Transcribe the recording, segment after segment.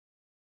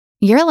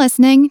You're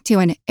listening to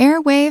an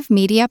Airwave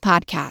Media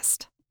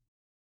Podcast.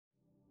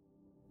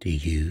 Do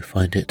you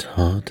find it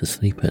hard to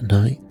sleep at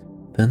night?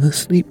 Then the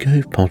Sleep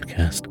Cove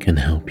podcast can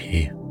help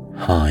you.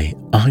 Hi,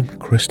 I'm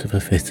Christopher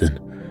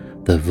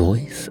Fitton, the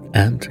voice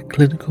and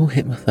clinical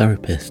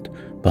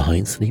hypnotherapist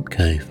behind Sleep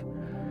Cove.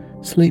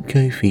 Sleep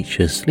Cove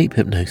features sleep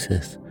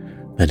hypnosis,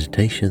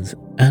 meditations,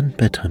 and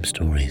bedtime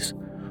stories,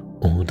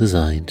 all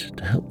designed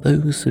to help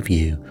those of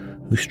you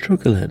who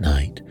struggle at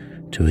night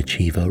to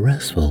achieve a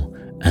restful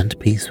and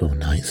peaceful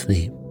night's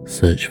sleep.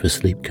 Search for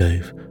Sleep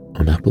Cove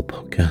on Apple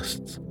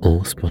Podcasts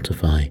or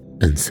Spotify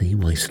and see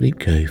why Sleep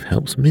Cove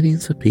helps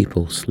millions of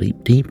people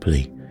sleep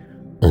deeply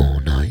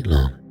all night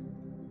long.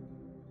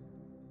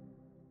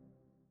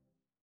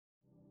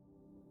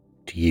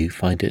 Do you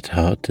find it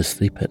hard to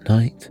sleep at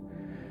night?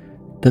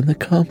 Then the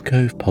Calm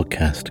Cove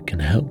podcast can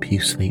help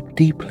you sleep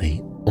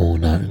deeply all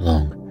night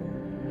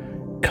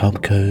long. Calm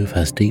Cove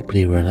has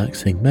deeply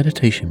relaxing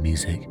meditation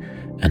music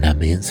and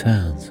ambient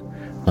sounds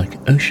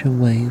like ocean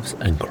waves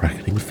and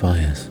crackling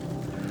fires.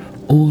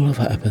 All of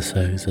our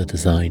episodes are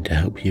designed to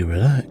help you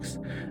relax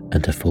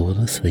and to fall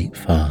asleep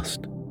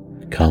fast.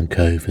 Calm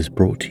Cove is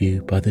brought to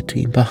you by the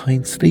team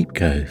behind Sleep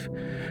Cove,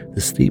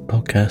 the sleep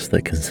podcast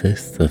that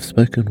consists of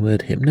spoken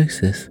word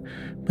hypnosis,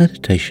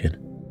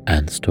 meditation,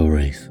 and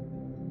stories.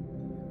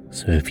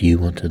 So if you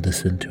want to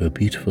listen to a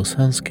beautiful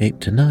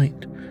soundscape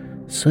tonight,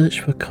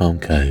 search for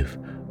Calm Cove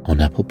on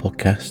Apple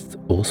Podcasts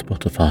or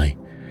Spotify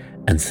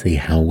and see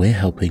how we're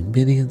helping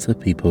millions of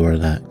people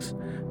relax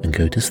and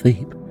go to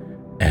sleep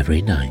every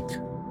night.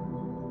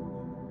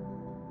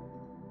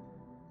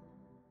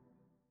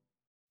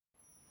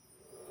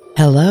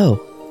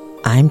 Hello,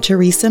 I'm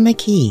Teresa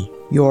McKee,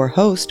 your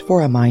host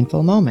for A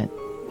Mindful Moment.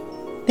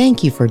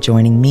 Thank you for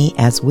joining me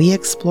as we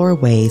explore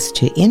ways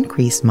to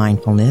increase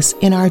mindfulness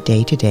in our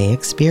day-to-day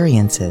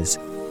experiences.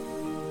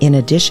 In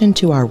addition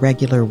to our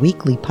regular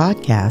weekly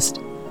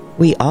podcast,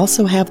 we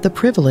also have the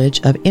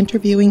privilege of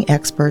interviewing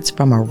experts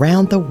from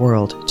around the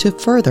world to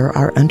further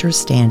our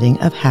understanding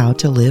of how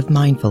to live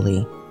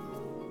mindfully.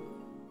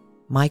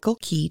 Michael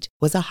Keet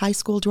was a high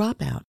school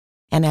dropout,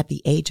 and at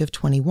the age of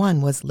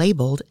 21 was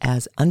labeled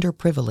as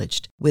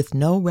underprivileged with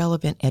no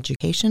relevant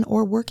education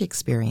or work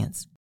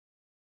experience.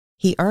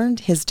 He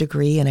earned his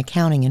degree in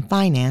accounting and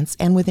finance,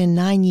 and within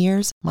 9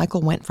 years,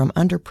 Michael went from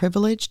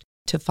underprivileged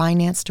to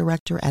finance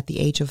director at the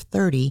age of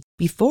 30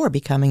 before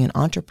becoming an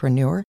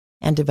entrepreneur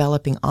and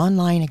developing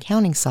online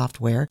accounting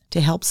software to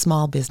help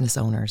small business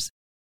owners.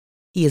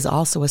 He is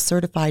also a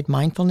certified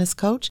mindfulness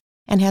coach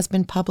and has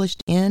been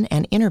published in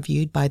and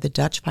interviewed by the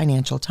Dutch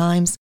Financial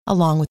Times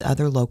along with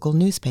other local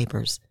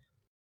newspapers.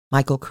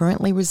 Michael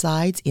currently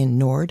resides in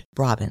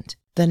Noord-Brabant,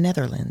 the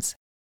Netherlands.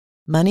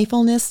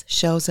 Moneyfulness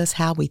shows us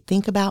how we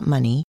think about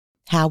money,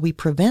 how we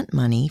prevent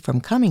money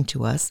from coming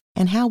to us,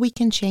 and how we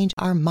can change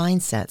our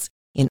mindsets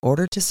in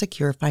order to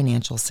secure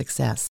financial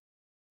success.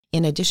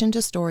 In addition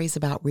to stories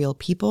about real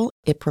people,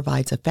 it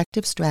provides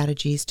effective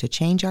strategies to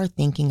change our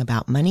thinking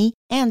about money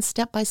and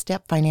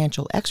step-by-step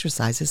financial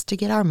exercises to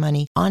get our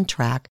money on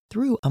track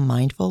through a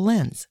mindful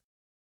lens.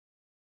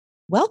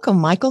 Welcome,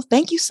 Michael.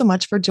 Thank you so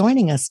much for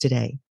joining us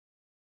today.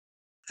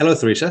 Hello,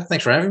 Teresa.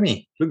 Thanks for having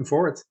me. Looking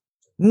forward.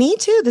 Me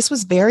too. This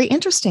was very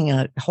interesting,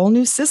 a whole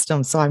new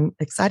system, so I'm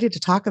excited to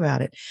talk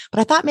about it.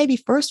 But I thought maybe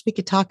first we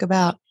could talk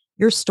about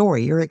your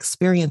story, your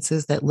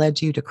experiences that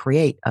led you to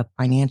create a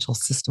financial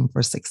system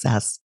for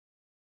success.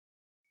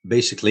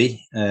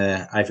 Basically,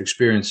 I've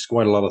experienced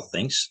quite a lot of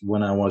things.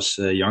 When I was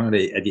younger,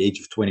 at the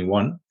age of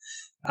 21,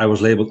 I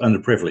was labeled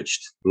underprivileged,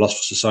 lost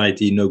for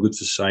society, no good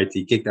for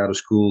society, kicked out of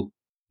school,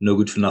 no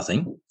good for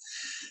nothing.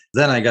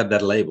 Then I got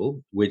that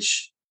label,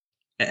 which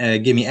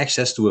gave me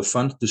access to a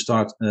fund to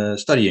start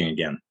studying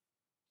again.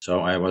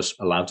 So I was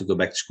allowed to go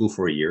back to school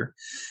for a year.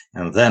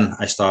 And then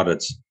I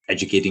started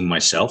educating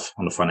myself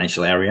on the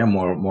financial area,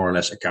 more or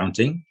less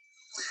accounting.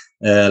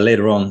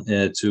 Later on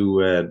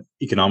to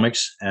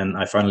economics, and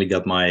I finally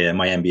got my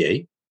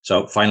MBA.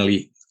 So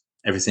finally,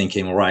 everything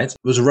came all right. It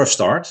was a rough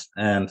start,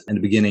 and in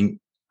the beginning,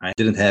 I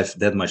didn't have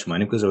that much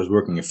money because I was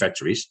working in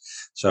factories.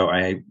 So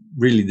I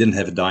really didn't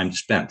have a dime to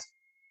spend.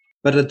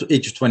 But at the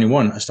age of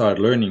 21, I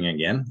started learning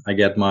again. I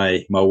got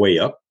my way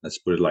up, let's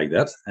put it like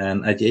that.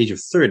 And at the age of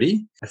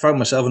 30, I found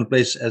myself in a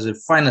place as a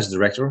finance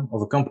director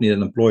of a company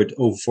that employed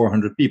over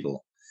 400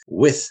 people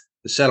with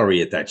the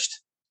salary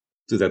attached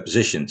to that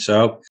position.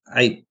 So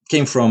I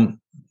came from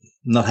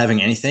not having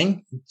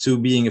anything to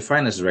being a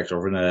finance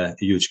director in a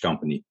huge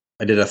company.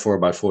 I did that for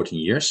about 14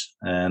 years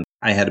and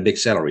I had a big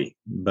salary,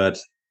 but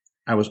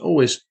I was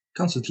always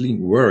constantly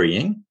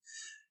worrying,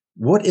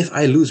 what if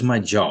I lose my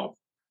job?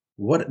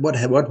 What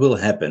will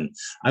happen?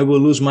 I will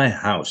lose my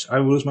house. I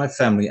will lose my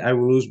family. I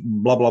will lose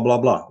blah, blah, blah,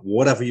 blah.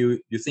 Whatever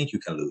you think you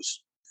can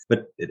lose.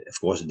 But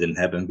of course, it didn't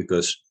happen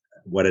because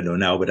what I know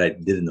now, but I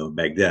didn't know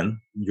back then,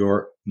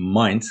 your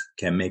mind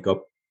can make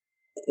up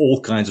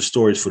all kinds of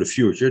stories for the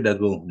future that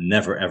will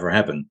never, ever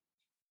happen.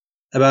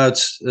 About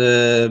at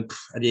the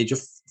age of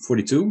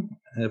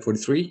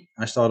 43,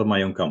 I started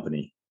my own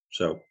company.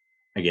 So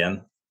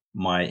again,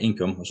 my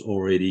income was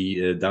already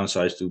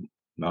downsized to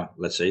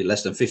let's say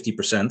less than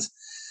 50%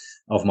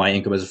 of my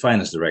income as a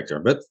finance director.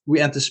 But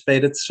we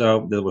anticipated,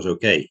 so that was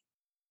okay.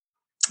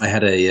 I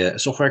had a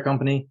software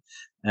company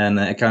and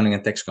an accounting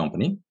and tax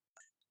company.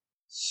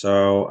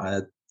 So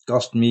it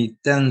cost me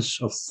tens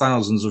of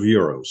thousands of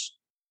euros.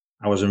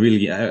 I wasn't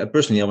really,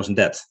 personally, I was in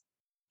debt.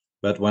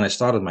 But when I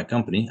started my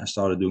company, I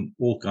started doing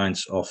all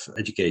kinds of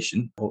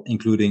education,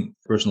 including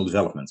personal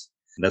development.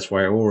 That's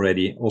why I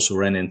already also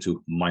ran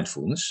into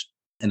mindfulness.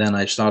 And then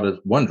I started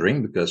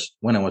wondering, because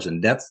when I was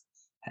in debt,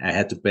 I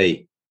had to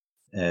pay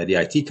the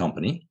IT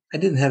company. I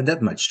didn't have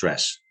that much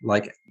stress,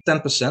 like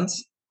 10%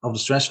 of the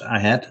stress I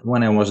had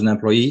when I was an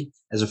employee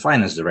as a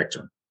finance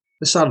director.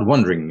 They started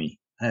wondering me.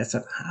 I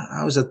thought,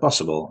 how is that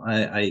possible?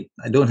 I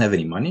don't have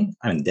any money.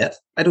 I'm in debt.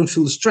 I don't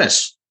feel the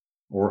stress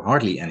or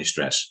hardly any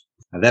stress.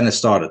 And then I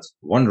started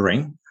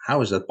wondering,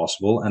 how is that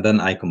possible? And then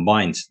I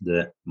combined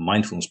the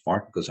mindfulness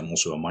part, because I'm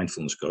also a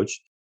mindfulness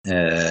coach.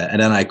 And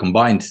then I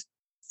combined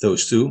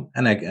those two,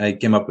 and I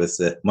came up with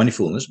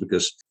moneyfulness,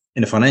 because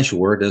in the financial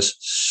world, there's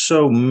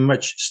so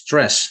much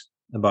stress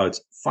about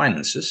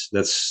finances.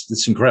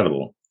 That's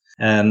incredible.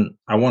 And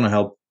I want to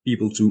help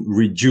people to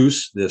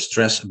reduce the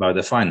stress about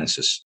their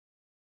finances.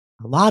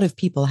 A lot of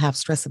people have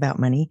stress about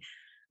money.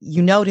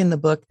 You note in the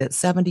book that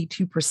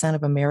 72%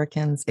 of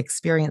Americans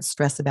experience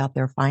stress about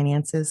their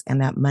finances,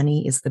 and that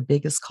money is the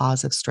biggest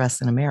cause of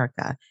stress in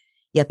America.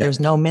 Yet there's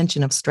no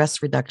mention of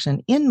stress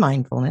reduction in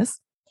mindfulness.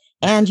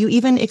 And you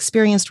even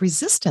experienced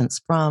resistance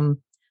from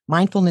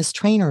mindfulness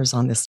trainers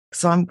on this.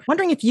 So I'm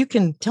wondering if you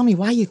can tell me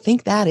why you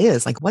think that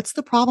is. Like, what's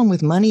the problem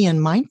with money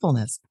and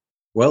mindfulness?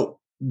 Well,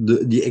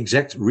 the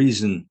exact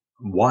reason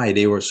why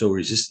they were so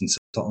resistant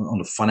on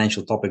the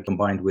financial topic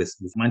combined with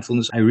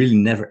mindfulness, I really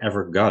never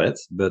ever got it.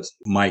 But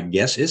my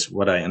guess is,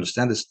 what I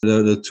understand is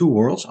the two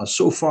worlds are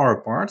so far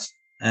apart.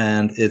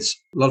 And it's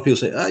a lot of people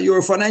say, you're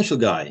a financial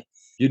guy.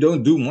 You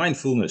don't do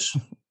mindfulness.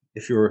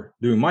 If you're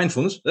doing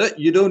mindfulness,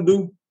 you don't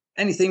do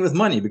anything with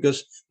money,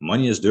 because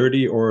money is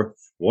dirty, or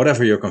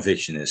whatever your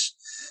conviction is.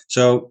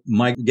 So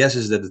my guess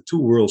is that the two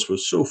worlds were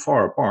so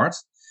far apart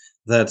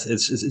that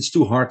it's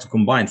too hard to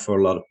combine for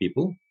a lot of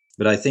people.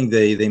 But I think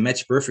they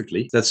match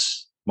perfectly.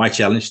 That's my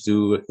challenge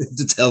to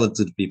tell it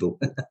to the people.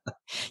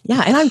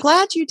 Yeah, and I'm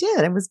glad you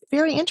did. It was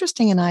very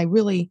interesting, and I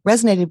really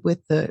resonated with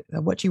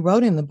what you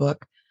wrote in the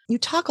book. You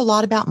talk a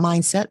lot about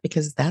mindset,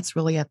 because that's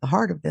really at the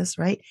heart of this,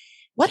 right?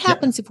 What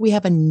happens if we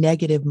have a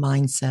negative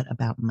mindset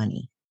about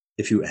money?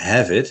 If you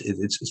have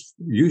it's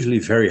usually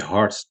very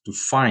hard to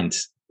find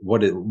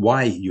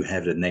why you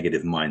have that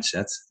negative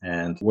mindset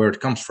and where it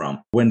comes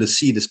from. When the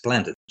seed is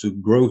planted to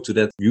grow to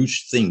that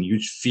huge thing,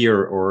 huge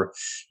fear or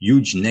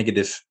huge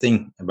negative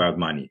thing about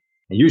money.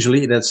 And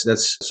usually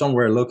that's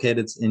somewhere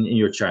located in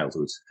your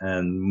childhood,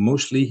 and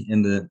mostly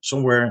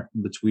somewhere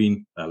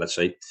between, let's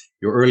say,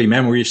 your early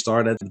memory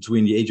started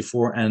between the age of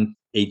 4 and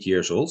 8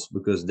 years old,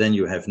 because then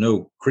you have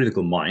no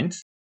critical mind.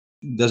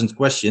 Doesn't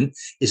question,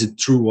 is it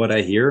true what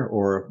I hear,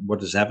 or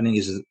what is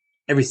happening?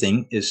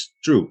 Everything is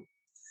true?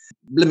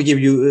 Let me give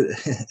you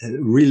a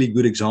really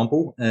good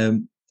example.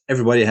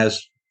 Everybody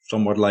has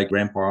somewhat like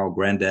grandpa or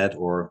granddad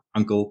or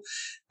uncle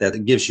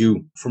that gives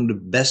you, from the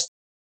best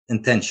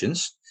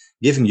intentions,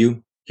 giving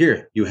you,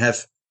 here, you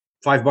have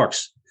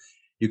 $5.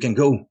 You can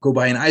go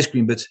buy an ice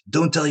cream, but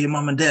don't tell your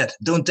mom and dad.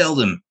 Don't tell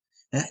them.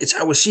 It's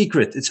our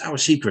secret. It's our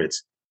secret.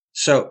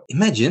 So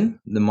imagine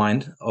the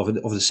mind of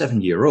the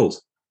 7-year-old.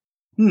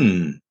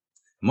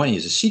 Money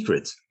is a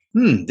secret.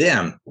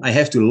 Damn, I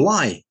have to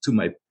lie to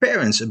my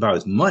parents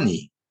about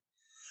money.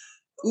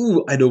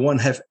 Ooh, I don't want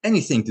to have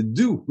anything to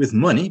do with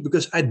money,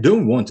 because I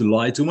don't want to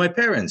lie to my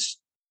parents.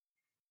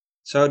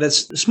 So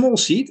that's a small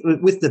seed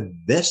with the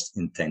best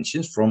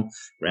intentions from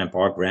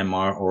grandpa,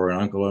 grandma, or an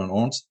uncle or an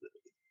aunt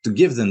to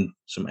give them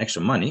some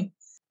extra money.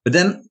 But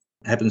then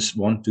it happens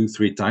 1, 2,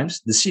 3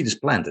 times, the seed is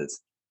planted.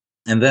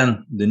 And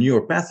then the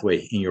neural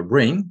pathway in your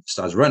brain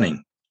starts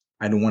running.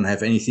 I don't want to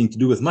have anything to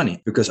do with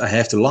money, because I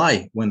have to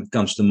lie when it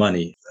comes to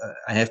money.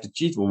 I have to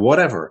cheat or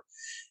whatever.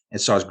 It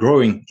starts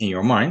growing in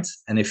your mind.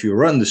 And if you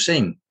run the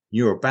same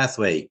neural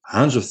pathway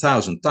hundreds of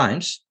thousands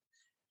times,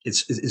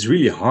 it's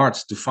really hard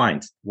to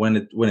find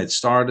when it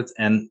started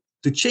and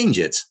to change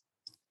it.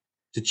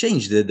 To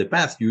change the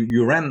path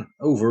you ran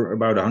over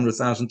about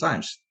 100,000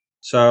 times.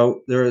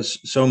 So there's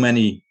so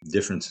many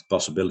different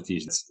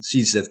possibilities,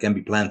 seeds that can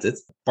be planted.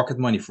 Pocket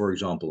money, for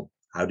example.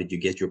 How did you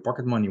get your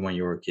pocket money when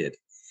you were a kid?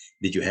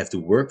 Did you have to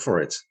work for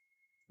it?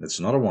 That's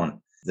another one.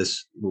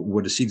 That's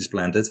where the seed is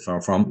planted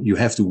from. You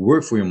have to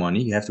work for your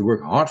money. You have to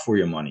work hard for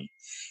your money.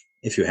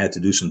 If you had to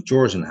do some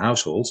chores in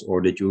households, or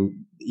did you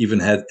even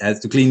had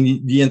to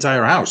clean the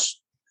entire house,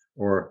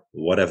 or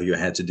whatever you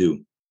had to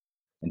do.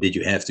 And did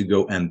you have to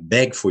go and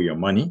beg for your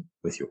money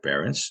with your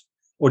parents,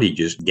 or did you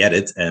just get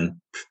it and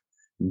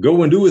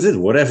go and do with it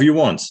whatever you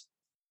want?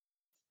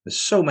 There's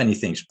so many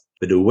things,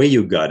 but the way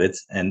you got it,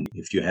 and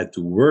if you had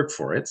to work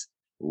for it,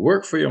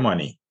 work for your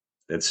money.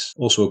 That's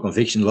also a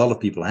conviction a lot of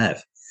people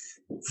have.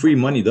 Free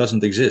money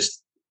doesn't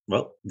exist.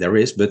 Well, there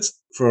is, but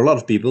for a lot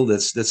of people,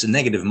 that's a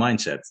negative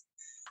mindset.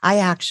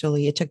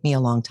 It took me a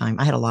long time.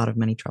 I had a lot of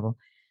money trouble.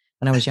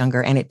 when I was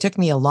younger. And it took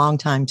me a long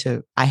time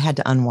I had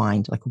to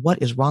unwind. Like,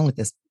 what is wrong with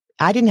this?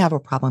 I didn't have a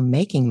problem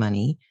making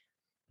money.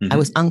 I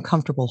was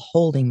uncomfortable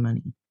holding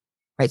money,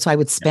 right? So I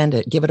would spend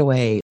it, give it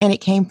away. And it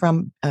came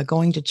from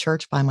going to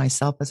church by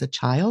myself as a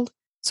child.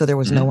 So there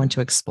was no one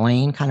to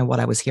explain kind of what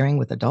I was hearing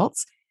with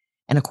adults.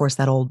 And of course,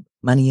 that old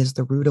money is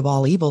the root of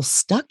all evil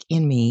stuck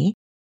in me.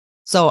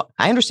 So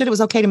I understood it was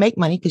okay to make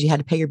money because you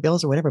had to pay your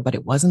bills or whatever, but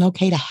it wasn't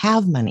okay to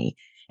have money.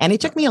 And it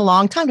took me a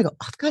long time to go,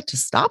 I've got to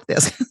stop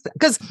this.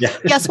 Because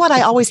guess what?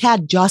 I always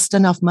had just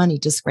enough money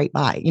to scrape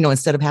by,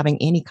 instead of having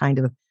any kind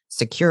of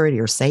security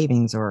or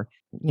savings or,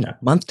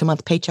 month to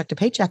month, paycheck to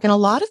paycheck. And a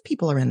lot of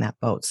people are in that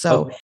boat.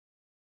 So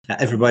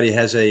everybody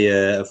has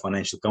a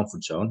financial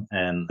comfort zone.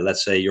 And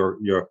let's say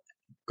your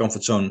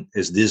comfort zone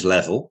is this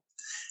level.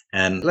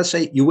 And let's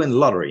say you win the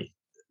lottery.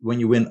 When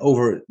you win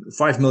over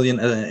 5 million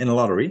in a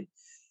lottery,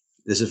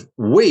 this is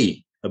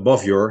way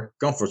above your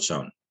comfort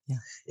zone. Yeah.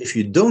 If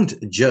you don't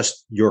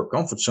adjust your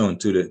comfort zone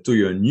to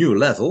your new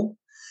level,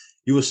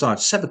 you will start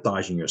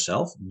sabotaging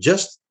yourself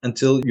just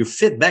until you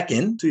fit back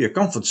into your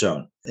comfort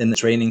zone. In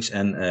trainings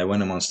and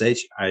when I'm on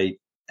stage, I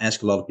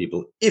ask a lot of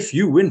people, if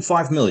you win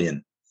 5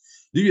 million,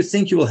 do you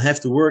think you will have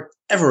to work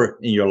ever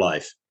in your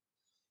life?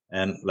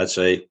 And let's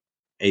say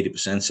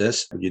 80%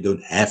 says you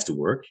don't have to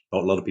work. A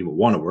lot of people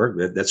want to work,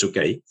 that's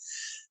okay.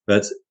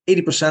 But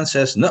 80%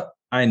 says, no,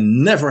 I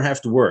never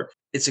have to work.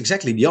 It's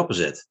exactly the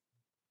opposite.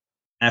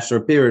 After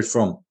a period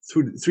from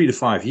 3 to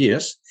 5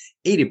 years,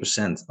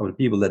 80% of the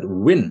people that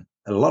win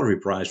a lottery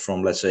prize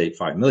from, let's say,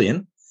 5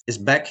 million is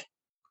back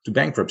to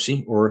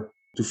bankruptcy or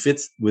to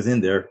fit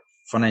within their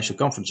financial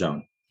comfort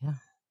zone. Yeah.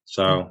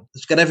 So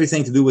it's got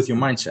everything to do with your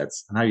mindset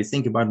and how you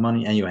think about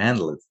money and you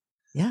handle it.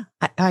 Yeah,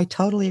 I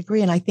totally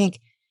agree. And I think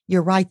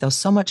you're right, though.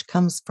 So much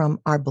comes from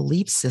our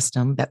belief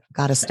system that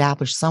got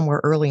established somewhere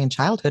early in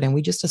childhood. And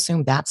we just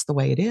assume that's the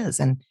way it is.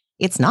 And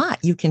it's not.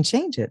 You can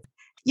change it.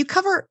 You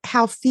cover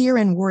how fear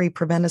and worry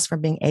prevent us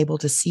from being able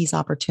to seize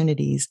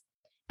opportunities,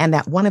 and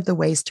that one of the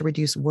ways to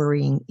reduce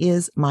worrying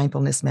is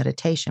mindfulness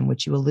meditation,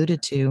 which you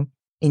alluded to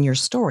in your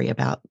story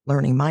about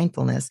learning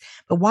mindfulness.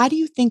 But why do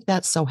you think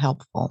that's so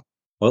helpful?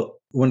 Well,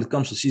 when it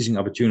comes to seizing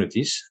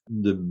opportunities,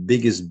 the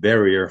biggest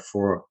barrier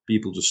for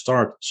people to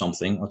start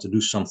something or to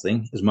do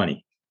something is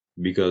money,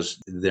 because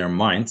their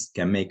mind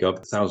can make up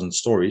 1,000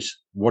 stories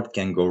what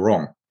can go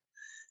wrong.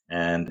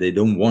 And they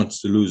don't want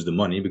to lose the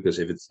money because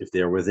if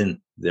they're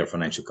within their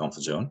financial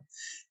comfort zone.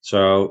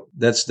 So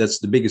that's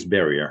the biggest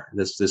barrier.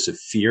 That's a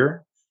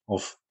fear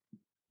of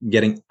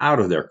getting out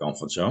of their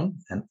comfort zone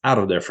and out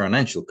of their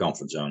financial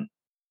comfort zone.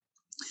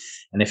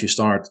 And if you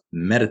start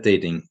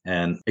meditating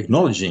and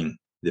acknowledging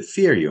the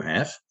fear you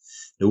have,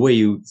 the way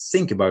you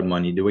think about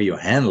money, the way you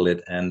handle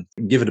it and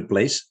give it a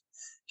place,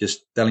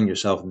 just telling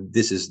yourself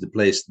this is the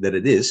place that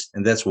it is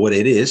and that's what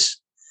it is,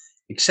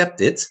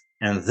 accept it.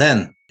 And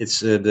then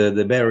it's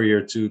the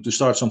barrier to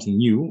start something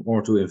new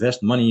or to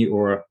invest money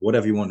or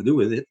whatever you want to do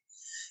with it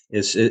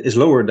is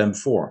lower than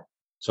before.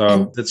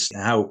 So that's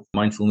how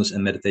mindfulness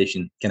and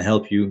meditation can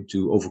help you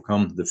to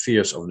overcome the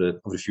fears of the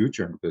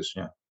future, because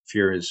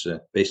fear is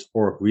based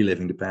or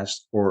reliving the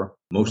past, or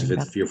most of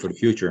it fear for the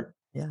future.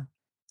 Yeah.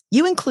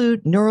 You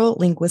include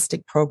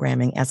neuro-linguistic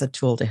programming as a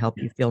tool to help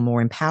you feel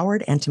more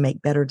empowered and to make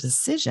better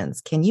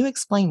decisions. Can you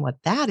explain what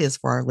that is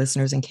for our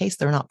listeners in case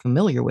they're not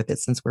familiar with it,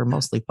 since we're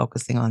mostly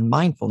focusing on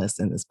mindfulness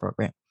in this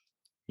program?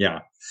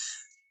 Yeah.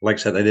 Like I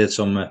said, I did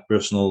some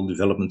personal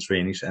development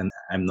trainings, and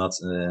I'm not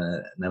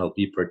an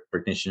NLP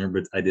practitioner,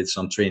 but I did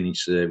some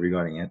trainings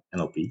regarding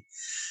NLP.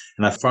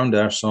 And I found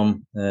there are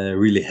some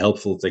really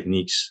helpful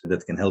techniques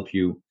that can help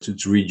you to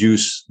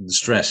reduce the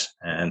stress.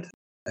 And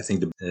I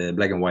think the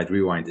black and white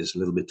rewind is a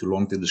little bit too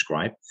long to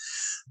describe.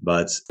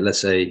 But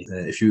let's say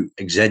if you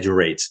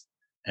exaggerate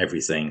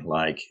everything,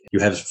 like you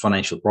have a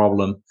financial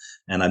problem,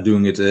 and I'm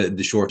doing it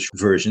the short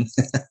version,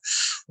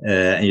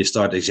 and you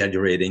start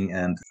exaggerating.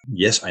 And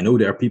yes, I know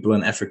there are people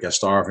in Africa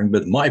starving,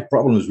 but my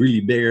problem is really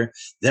bigger.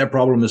 Their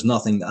problem is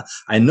nothing.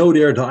 I know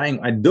they're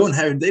dying.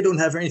 They don't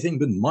have anything,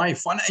 but my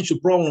financial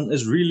problem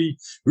is really,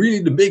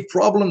 really the big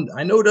problem.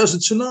 I know there's a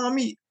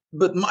tsunami,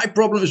 but my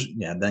problem is,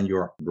 then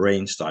your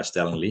brain starts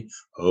telling you,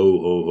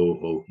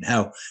 oh,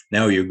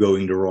 now you're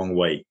going the wrong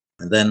way.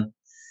 And then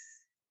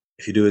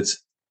if you do it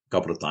a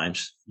couple of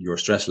times, your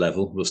stress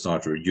level will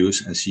start to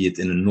reduce and see it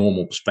in a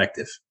normal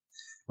perspective.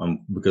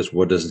 Because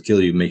what doesn't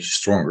kill you makes you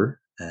stronger.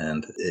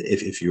 And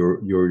if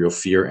your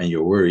fear and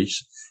your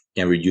worries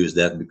can reduce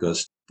that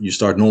because you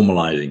start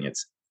normalizing it.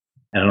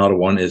 And another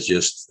one is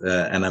just,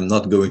 and I'm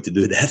not going to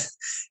do that.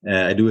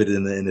 I do it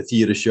in a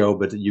theater show,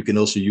 but you can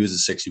also use a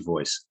sexy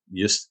voice.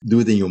 Just do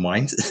it in your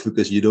mind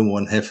because you don't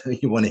want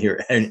to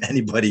hear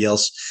anybody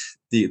else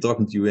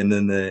talking to you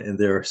in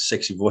their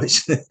sexy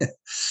voice.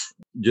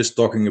 Just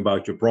talking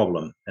about your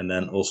problem, and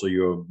then also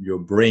your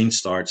brain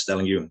starts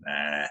telling you,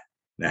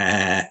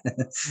 nah,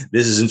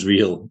 this isn't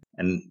real,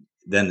 and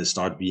then it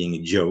starts being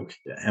a joke.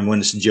 And when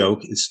it's a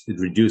joke, it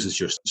reduces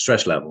your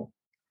stress level.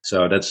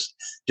 So that's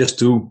just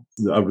 2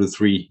 out of the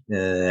 3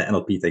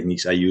 NLP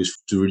techniques I use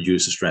to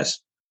reduce the stress.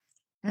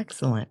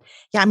 Excellent.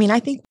 Yeah, I mean, I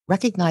think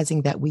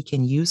recognizing that we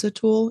can use a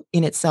tool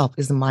in itself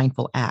is a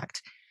mindful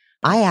act.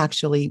 I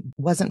actually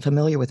wasn't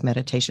familiar with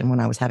meditation when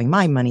I was having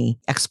my money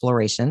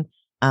exploration.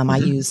 I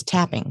Hmm. used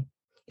tapping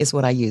is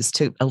what I used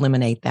to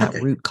eliminate that Okay.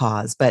 root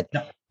cause. But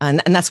Yeah.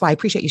 and that's why I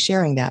appreciate you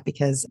sharing that,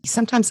 because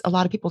sometimes a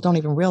lot of people don't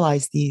even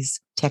realize these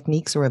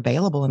techniques are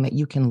available and that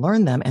you can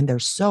learn them and they're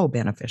so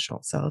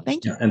beneficial. So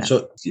thank you Yeah. for And that.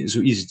 so it's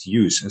so easy to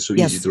use and so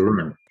easy Yes. to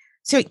learn.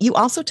 So you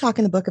also talk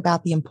in the book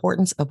about the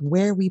importance of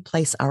where we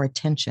place our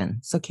attention.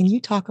 So can you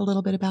talk a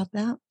little bit about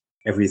that?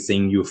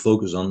 Everything you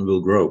focus on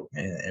will grow.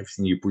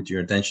 Everything you put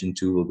your attention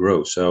to will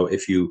grow. So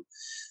if you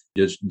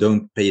just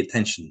don't pay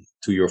attention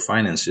to your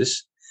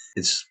finances,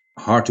 it's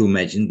hard to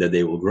imagine that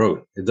they will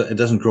grow. It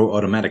doesn't grow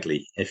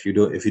automatically. If you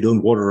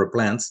don't water a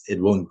plant,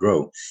 it won't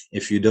grow.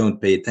 If you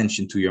don't pay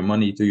attention to your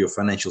money, to your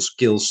financial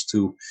skills,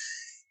 to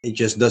it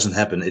just doesn't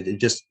happen. It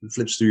just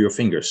flips through your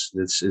fingers.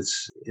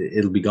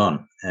 It'll be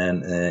gone.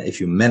 And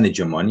if you manage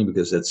your money,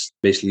 because that's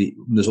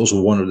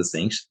also one of the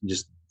things.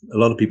 Just a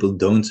lot of people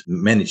don't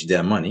manage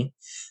their money,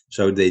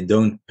 so they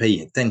don't pay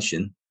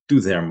attention to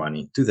their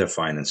money, to their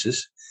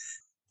finances.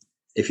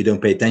 If you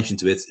don't pay attention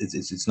to it,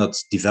 it's not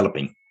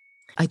developing.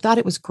 I thought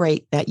it was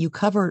great that you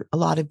covered a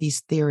lot of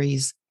these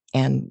theories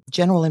and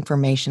general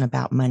information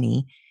about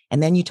money.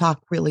 And then you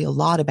talk really a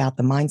lot about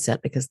the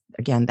mindset, because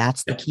again,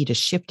 that's the Yeah. key to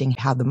shifting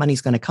how the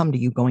money's going to come to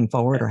you going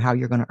forward or how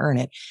you're going to earn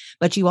it.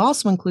 But you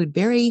also include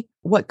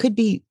what could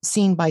be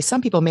seen by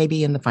some people,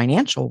 maybe in the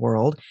financial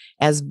world,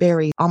 as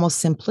very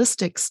almost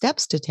simplistic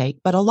steps to take.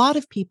 But a lot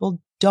of people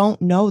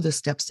don't know the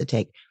steps to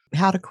take,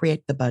 how to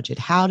create the budget,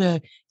 how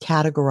to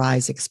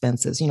categorize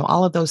expenses,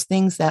 all of those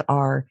things that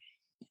are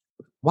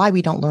why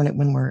we don't learn it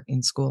when we're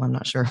in school, I'm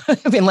not sure,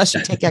 unless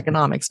you take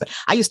economics. But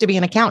I used to be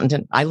an accountant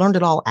and I learned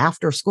it all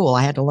after school.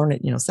 I had to learn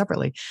it,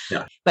 separately.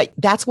 Yeah. But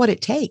that's what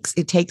it takes.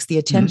 It takes the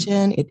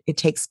attention. Mm-hmm. It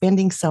takes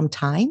spending some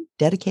time,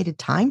 dedicated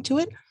time to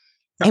it.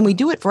 Yeah. And we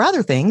do it for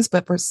other things,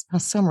 but for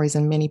some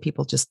reason, many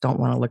people just don't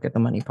want to look at the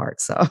money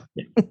part. So,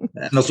 yeah.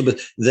 And also, but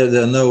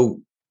there are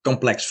no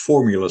complex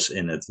formulas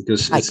in it,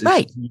 because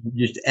right.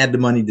 You just add the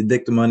money,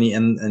 deduct the money,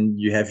 and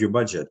you have your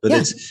budget. But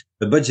Yeah.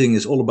 the budgeting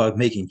is all about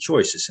making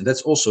choices, and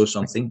that's also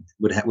something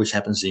which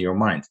happens in your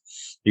mind.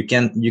 You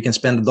can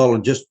spend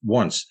 $1 just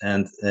once,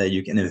 and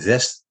you can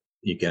invest.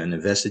 You can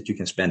invest it. You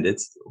can spend it.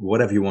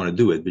 Whatever you want to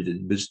do it, but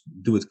just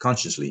do it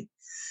consciously.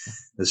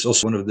 That's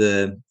also one of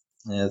the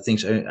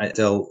things I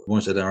tell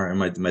ones that are in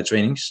my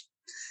trainings.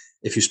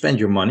 If you spend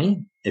your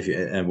money,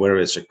 whether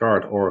it's a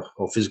card or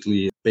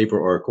physically paper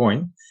or a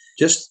coin,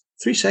 just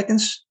 3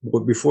 seconds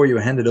before you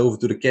hand it over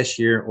to the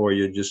cashier, or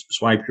you just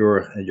swipe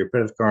your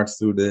credit card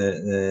through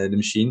the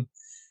machine.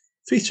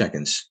 3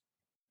 seconds.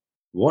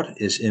 What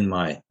is in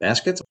my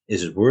basket?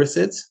 Is it worth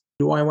it?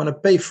 Do I want to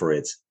pay for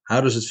it?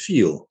 How does it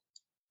feel?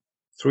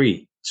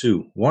 3,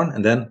 2, 1,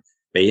 and then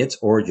pay it.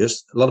 Or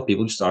just a lot of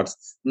people just start,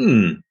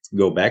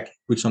 go back,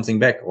 put something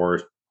back,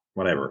 or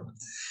whatever.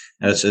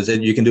 So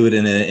you can do it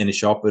in a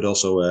shop, but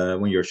also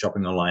when you're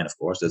shopping online, of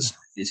course.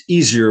 It's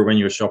easier when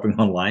you're shopping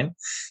online.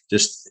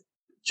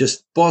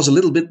 Just pause a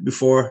little bit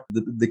before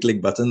the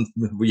click button,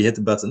 where you hit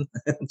the button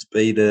to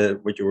pay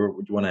what you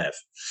want to have.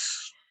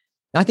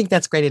 I think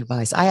that's great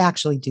advice. I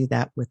actually do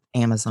that with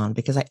Amazon,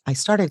 because I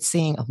started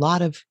seeing a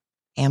lot of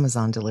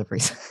Amazon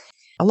deliveries.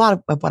 A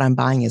lot of what I'm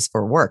buying is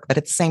for work, but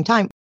at the same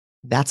time,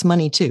 that's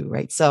money too,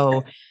 right?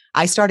 So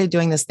I started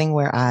doing this thing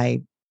where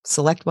I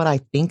select what I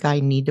think I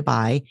need to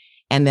buy.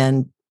 And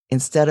then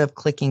instead of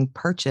clicking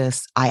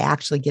purchase, I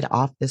actually get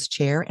off this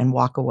chair and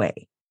walk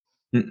away.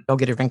 Go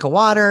get a drink of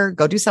water,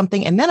 go do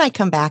something. And then I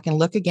come back and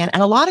look again.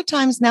 And a lot of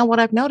times now what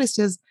I've noticed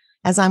is,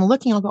 as I'm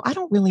looking, I'll go, I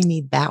don't really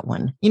need that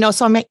one.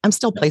 So I'm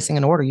still placing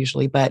an order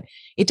usually, but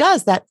it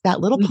does that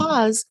little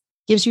pause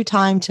gives you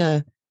time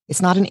to,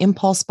 it's not an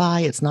impulse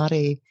buy. It's not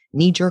a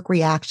knee-jerk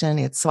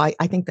reaction. So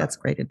I think that's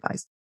great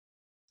advice.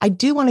 I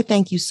do want to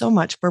thank you so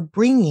much for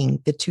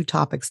bringing the two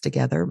topics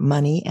together,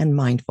 money and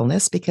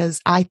mindfulness,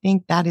 because I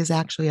think that is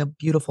actually a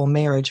beautiful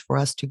marriage for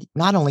us to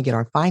not only get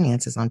our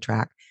finances on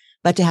track,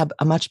 but to have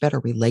a much better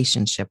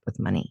relationship with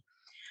money.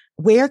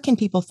 Where can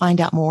people find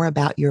out more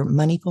about your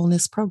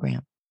Moneyfulness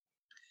program?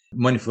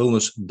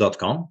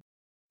 Moneyfulness.com.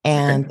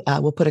 And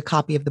we'll put a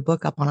copy of the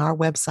book up on our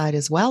website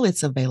as well.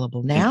 It's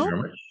available now. Thank you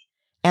very much.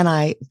 And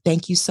I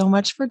thank you so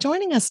much for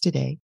joining us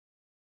today.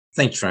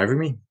 Thanks for having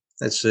me.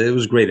 It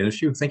was a great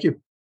interview. Thank you.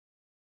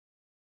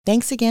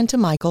 Thanks again to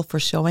Michael for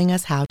showing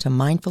us how to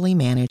mindfully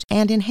manage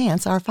and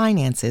enhance our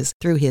finances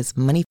through his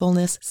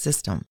Moneyfulness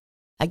system.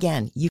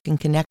 Again, you can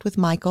connect with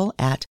Michael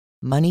at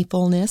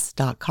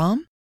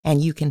moneyfulness.com,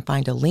 and you can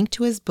find a link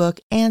to his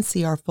book and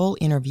see our full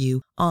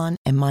interview on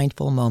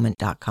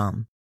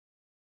amindfulmoment.com.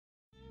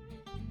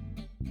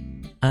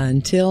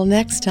 Until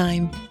next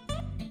time,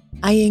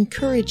 I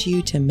encourage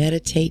you to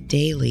meditate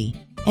daily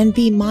and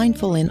be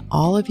mindful in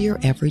all of your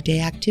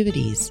everyday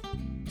activities.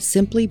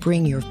 Simply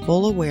bring your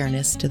full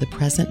awareness to the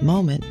present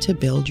moment to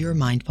build your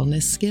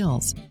mindfulness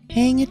skills,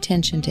 paying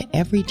attention to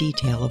every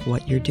detail of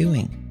what you're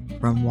doing,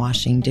 from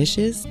washing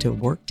dishes to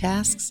work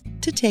tasks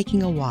to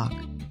taking a walk.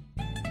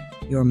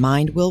 Your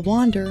mind will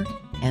wander,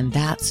 and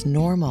that's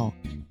normal.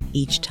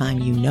 Each time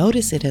you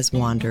notice it has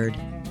wandered,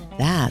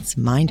 that's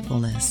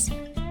mindfulness.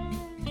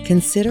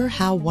 Consider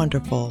how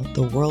wonderful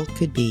the world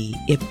could be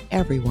if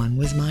everyone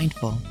was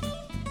mindful.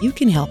 You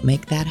can help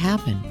make that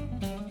happen.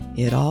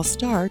 It all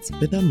starts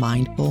with a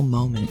mindful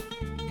moment.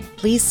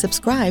 Please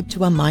subscribe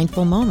to A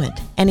Mindful Moment,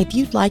 and if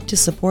you'd like to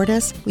support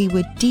us, we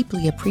would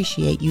deeply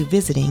appreciate you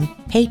visiting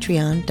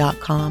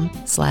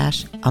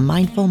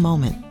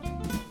patreon.com/amindfulmoment.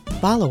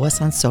 Follow us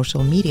on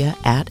social media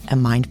at A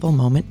Mindful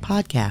Moment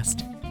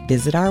Podcast.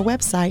 Visit our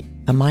website,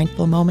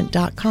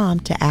 amindfulmoment.com,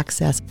 to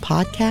access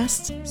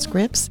podcasts,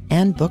 scripts,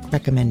 and book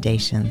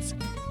recommendations.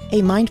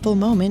 A Mindful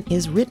Moment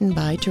is written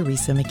by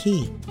Teresa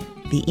McKee.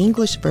 The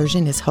English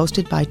version is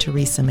hosted by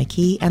Teresa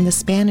McKee, and the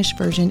Spanish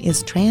version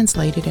is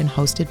translated and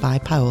hosted by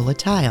Paola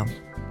Tile.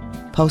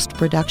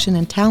 Post-production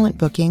and talent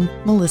booking,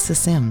 Melissa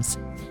Sims.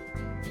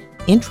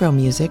 Intro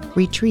music,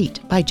 Retreat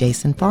by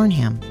Jason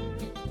Farnham.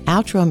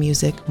 Outro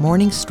music,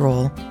 Morning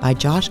Stroll by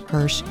Josh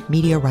Kirsch,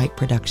 Media Right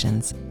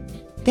Productions.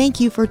 Thank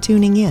you for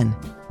tuning in.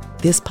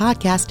 This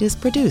podcast is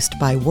produced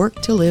by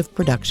Work to Live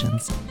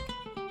Productions.